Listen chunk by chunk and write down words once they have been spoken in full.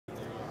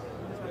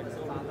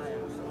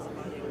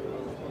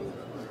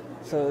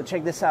So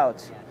check this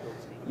out.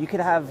 You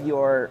could have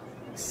your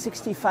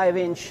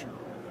 65-inch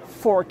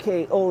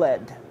 4K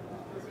OLED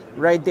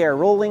right there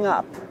rolling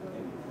up.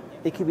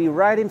 It could be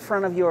right in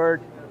front of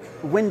your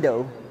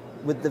window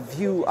with the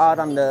view out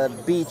on the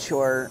beach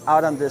or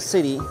out on the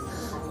city.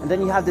 And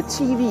then you have the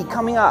TV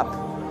coming up.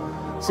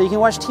 So you can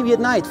watch TV at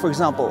night, for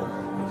example.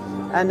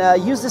 And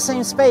use the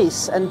same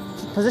space and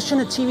position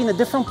the TV in a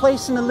different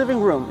place in the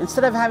living room.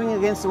 Instead of having it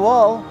against the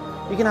wall,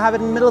 you can have it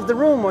in the middle of the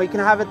room, or you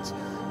can have it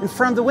in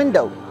front of the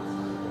window.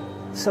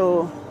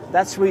 So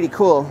that's really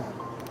cool.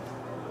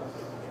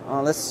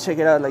 Let's check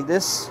it out like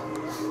this.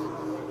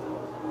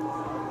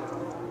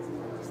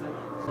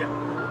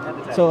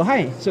 So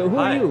hi, so who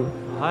are you?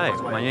 Hi,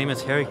 my name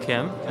is Harry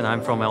Kim and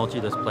I'm from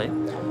LG Display.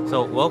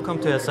 So welcome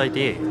to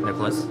SID,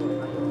 Nicholas.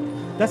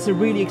 That's a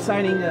really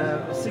exciting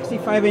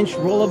 65-inch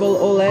rollable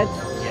OLED.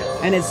 Yes.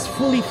 And it's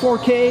fully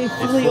 4K,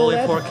 fully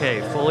OLED? Fully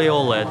 4K, fully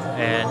OLED,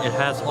 and it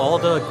has all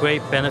the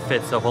great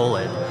benefits of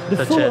OLED.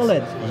 The full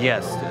OLED?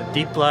 Yes,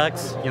 deep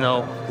blacks, you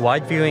know,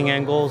 wide viewing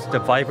angles, the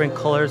vibrant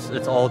colors,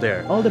 it's all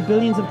there. All the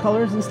billions of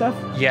colors and stuff?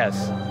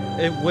 Yes,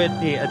 with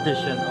the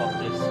addition of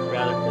this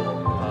radical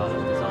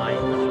design.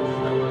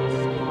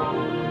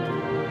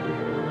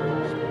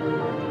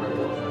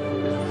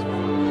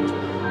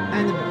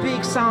 And the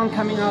big sound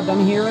coming out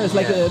down here is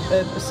like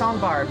a sound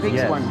bar, a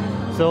big one.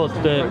 So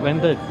when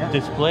the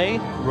display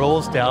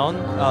rolls down,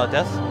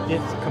 this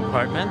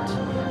compartment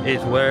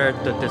is where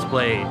the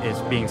display is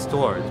being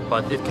stored,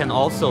 but it can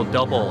also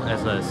double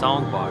as a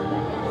sound bar.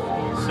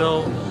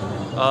 So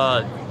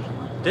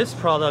this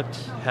product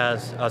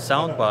has a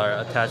sound bar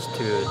attached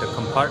to the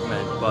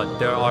compartment, but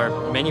there are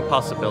many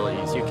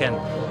possibilities. You can,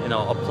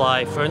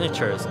 apply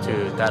furnitures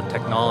to that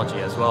technology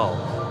as well.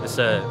 It's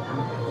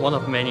one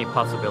of many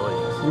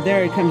possibilities. And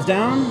there it comes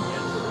down,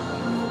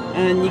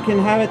 and you can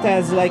have it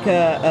as like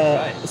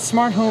a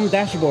smart home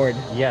dashboard.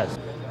 Yes.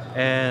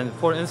 And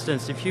for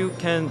instance, if you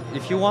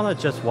want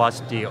to just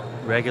watch the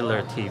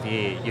regular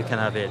TV, you can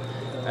have it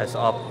as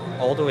up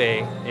all the way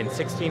in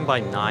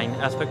 16:9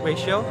 aspect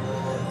ratio,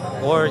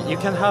 or you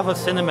can have a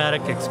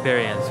cinematic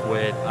experience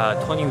with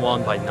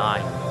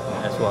 21:9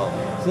 as well.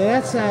 So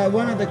that's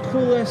one of the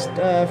coolest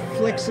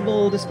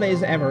flexible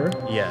displays ever.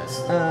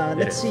 Yes.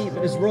 Let's see if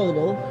it's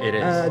rollable. It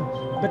is.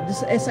 But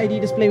this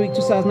SID Display Week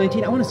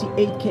 2019, I want to see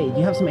 8K. Do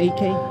you have some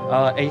 8K?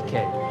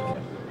 8K.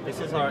 This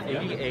is our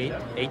 88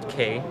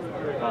 8K.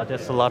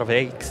 There's a lot of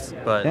 8s,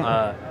 but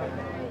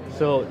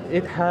so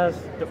it has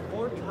the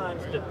 4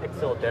 times the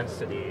pixel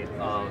density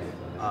of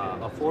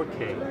a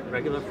 4K,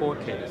 regular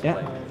 4K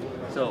display.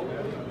 So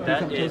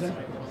that is.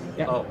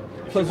 Oh,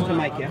 closer to the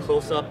mic, yeah.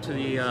 Close up to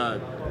the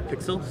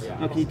pixels.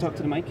 Oh, can you talk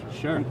to the mic?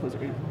 Sure.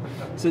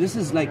 So this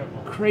is like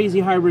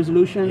crazy high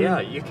resolution. Yeah,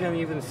 you can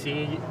even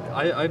see.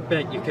 I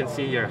bet you can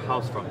see your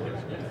house from here.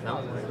 No?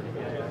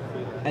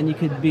 And you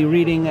could be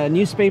reading a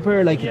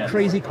newspaper, like a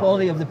crazy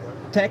quality of the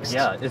text.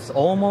 Yeah, it's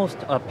almost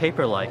a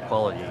paper-like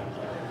quality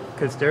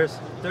because there's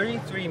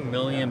 33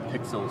 million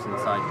pixels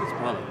inside this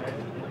product.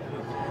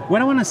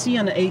 What I want to see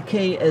on the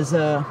 8K is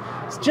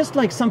it's just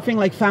like something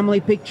like family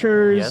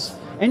pictures. Yes.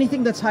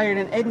 Anything that's higher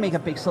than 8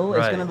 megapixel is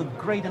Right. going to look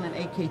great on an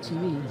 8K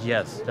TV.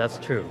 Yes, that's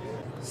true.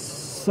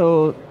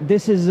 So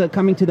this is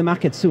coming to the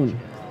market soon.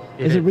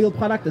 Is it a real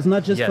product? It's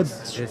not just for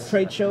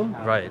trade show?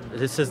 Right.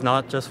 This is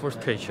not just for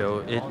trade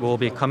show. It will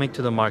be coming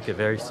to the market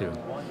very soon.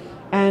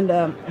 And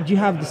do you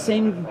have the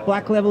same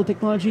black level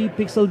technology,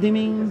 pixel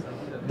dimming,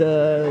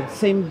 the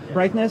same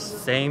brightness?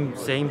 Same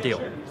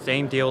deal.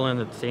 Same deal in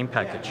the same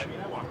package.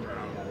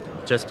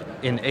 Just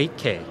in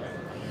 8K.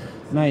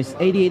 Nice,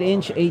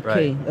 88-inch 8K.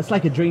 Right. That's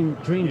like a dream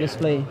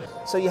display.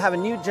 So you have a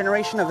new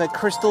generation of the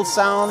Crystal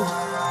Sound.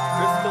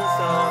 Crystal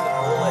Sound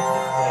OLED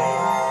display.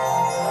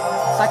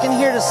 So I can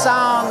hear the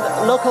sound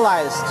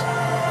localized.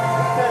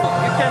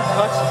 You can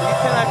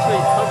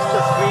actually touch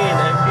the screen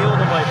and feel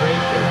the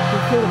vibration. You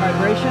feel the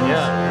vibrations?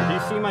 Yeah. Do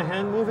you see my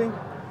hand moving?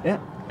 Yeah.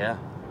 Yeah.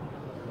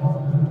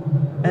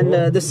 And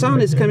the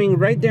sound is coming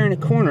right there in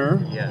the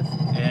corner. Yes.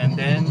 And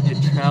then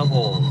it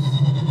travels.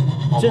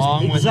 Just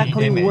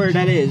exactly where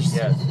that is.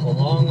 Yes,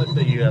 along with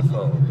the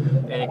UFO.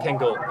 And it can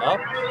go up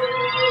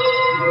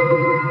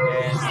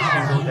and it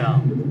can go down.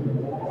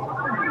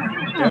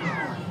 Yep.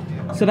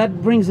 So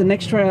that brings an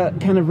extra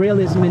kind of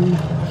realism in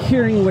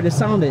hearing where the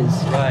sound is.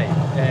 Right,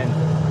 and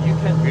you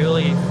can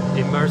really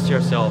immerse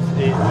yourself.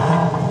 It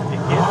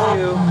gives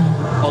you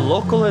a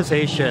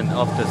localization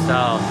of the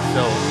sound.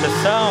 So the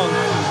sound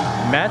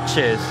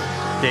matches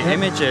the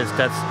images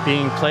that's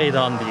being played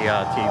on the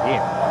TV.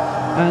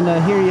 And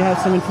here you have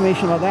some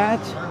information about that.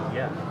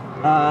 Yeah.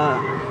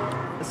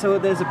 So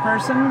there's a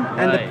person,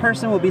 and the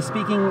person will be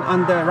speaking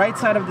on the right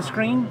side of the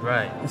screen.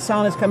 Right. The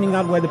sound is coming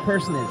out where the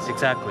person is.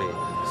 Exactly.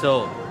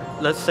 So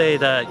let's say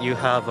that you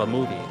have a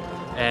movie,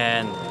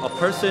 and a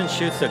person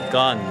shoots a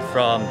gun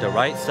from the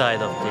right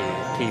side of the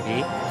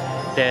TV,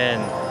 then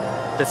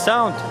the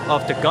sound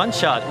of the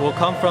gunshot will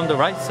come from the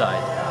right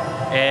side.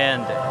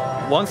 And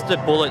once the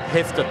bullet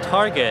hits the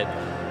target,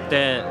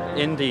 then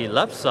in the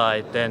left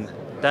side, then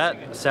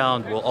that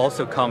sound will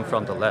also come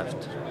from the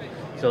left.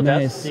 So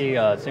that's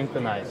the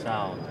synchronized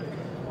sound.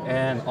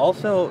 And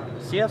also,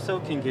 CSO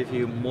can give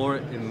you more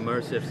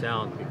immersive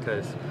sound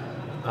because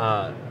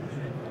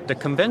the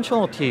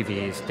conventional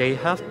TVs, they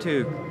have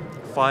to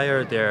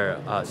fire their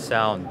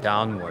sound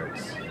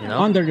downwards, you know?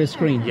 Under the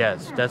screen.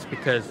 Yes, that's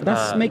because...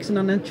 That makes it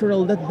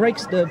unnatural, that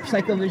breaks the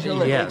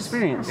psychovisual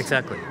experience.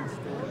 Exactly.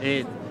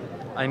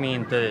 I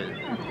mean,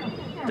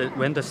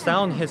 when the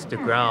sound hits the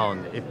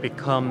ground,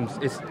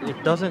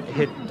 it doesn't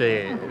hit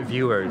the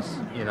viewers,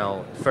 you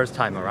know, first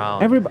time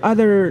around. Every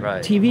other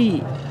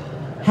TV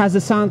has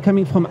the sound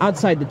coming from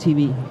outside the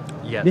TV.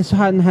 Yes. This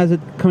one has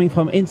it coming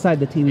from inside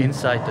the TV.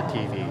 Inside the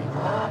TV.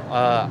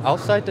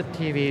 Outside the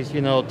TVs,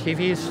 you know,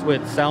 TVs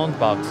with sound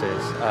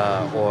boxes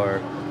or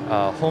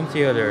home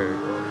theater,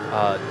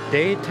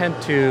 they tend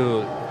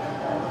to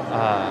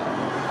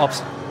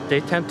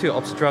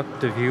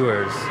obstruct the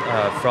viewers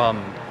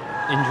from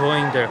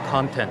enjoying their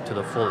content to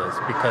the fullest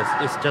because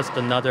it's just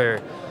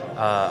another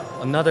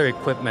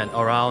equipment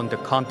around the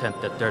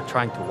content that they're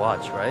trying to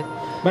watch, right?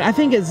 But I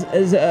think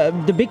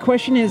the big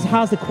question is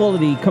how's the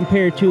quality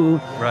compared to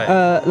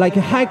like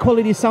a high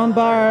quality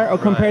soundbar or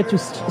compared to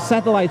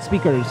satellite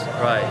speakers?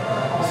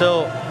 Right.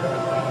 So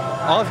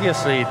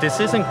obviously this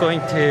isn't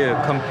going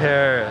to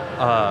compare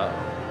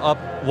up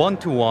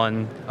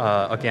one-to-one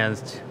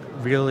against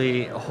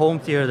really home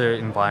theater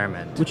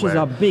environment, which is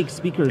a big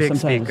speakers. Big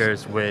sometimes.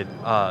 speakers with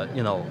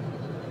you know,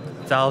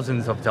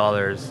 thousands of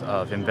dollars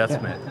of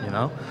investment, you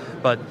know.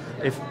 But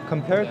if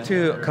compared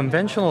to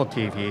conventional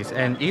TVs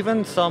and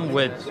even some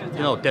with, you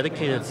know,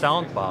 dedicated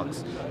sound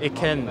box,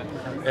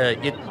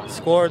 it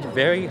scored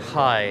very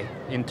high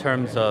in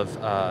terms of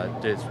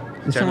the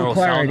general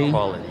sound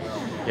quality.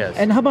 Yes.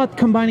 And how about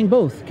combining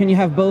both? Can you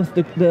have both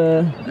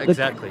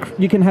exactly.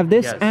 You can have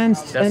this and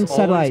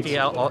satellite.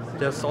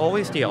 There's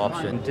always the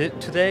option.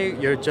 Today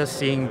you're just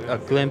seeing a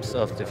glimpse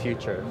of the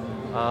future.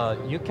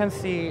 You can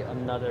see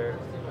another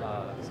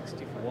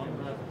 61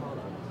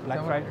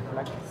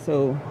 black.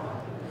 So,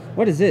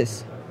 what is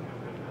this?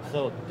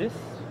 So this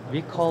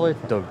we call it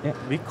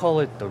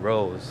the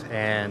Rose,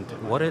 and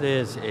what it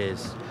is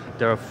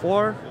there are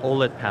 4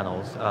 OLED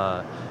panels,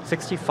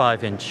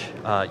 65-inch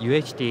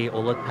UHD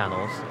OLED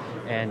panels,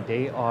 and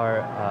they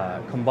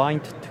are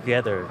combined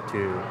together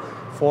to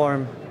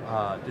form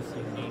this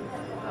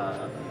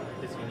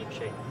unique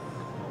shape.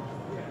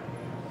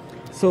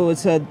 So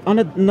it's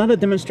another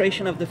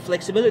demonstration of the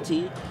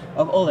flexibility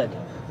of OLED.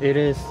 It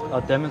is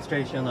a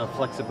demonstration of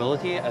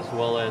flexibility as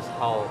well as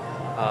how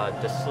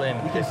the slim.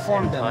 You can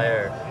form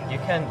entire. You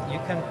can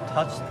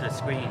touch the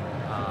screen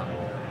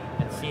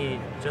and see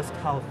just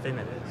how thin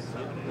it is.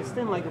 It's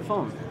thin like a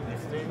phone.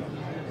 It's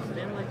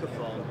thin like a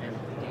phone, and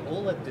the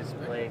OLED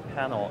display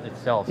panel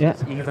itself Yeah.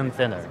 is even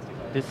thinner.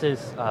 This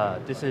is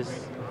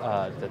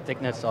the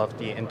thickness of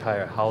the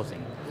entire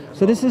housing.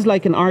 So this is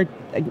like an art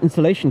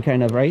installation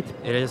kind of, right?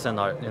 It is an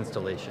art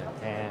installation,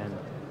 and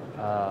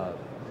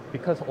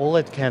because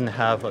OLED can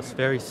have a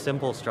very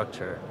simple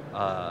structure,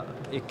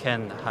 it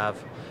can have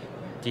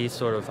these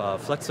sort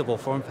of flexible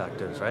form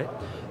factors, right?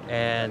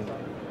 And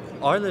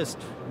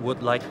artists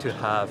would like to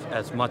have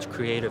as much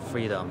creative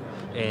freedom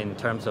in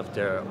terms of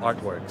their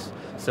artworks.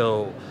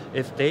 So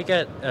if they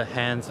get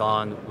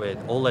hands-on with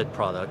OLED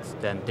products,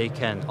 then they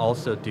can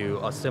also do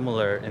a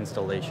similar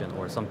installation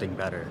or something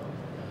better.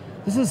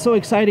 This is so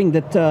exciting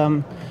that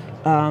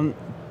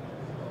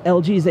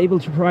LG is able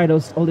to provide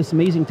us all this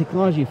amazing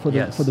technology for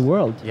the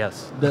world.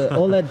 Yes. The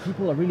OLED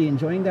people are really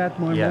enjoying that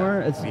more and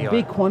more. It's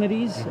big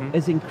quantities. Mm-hmm.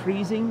 It's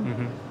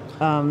increasing.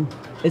 Mm-hmm.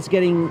 It's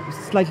getting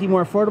slightly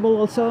more affordable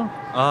also.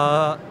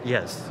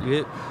 Yes.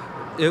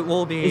 It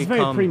will be. It's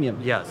very premium.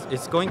 Yes.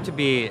 It's going to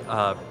be.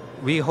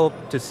 We hope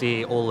to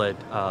see OLED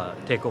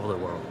take over the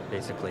world.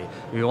 Basically,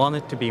 we want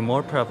it to be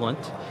more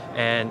prevalent,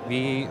 and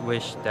we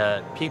wish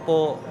that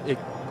it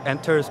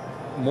enters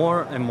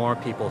more and more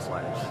people's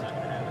lives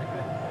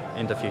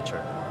in the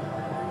future.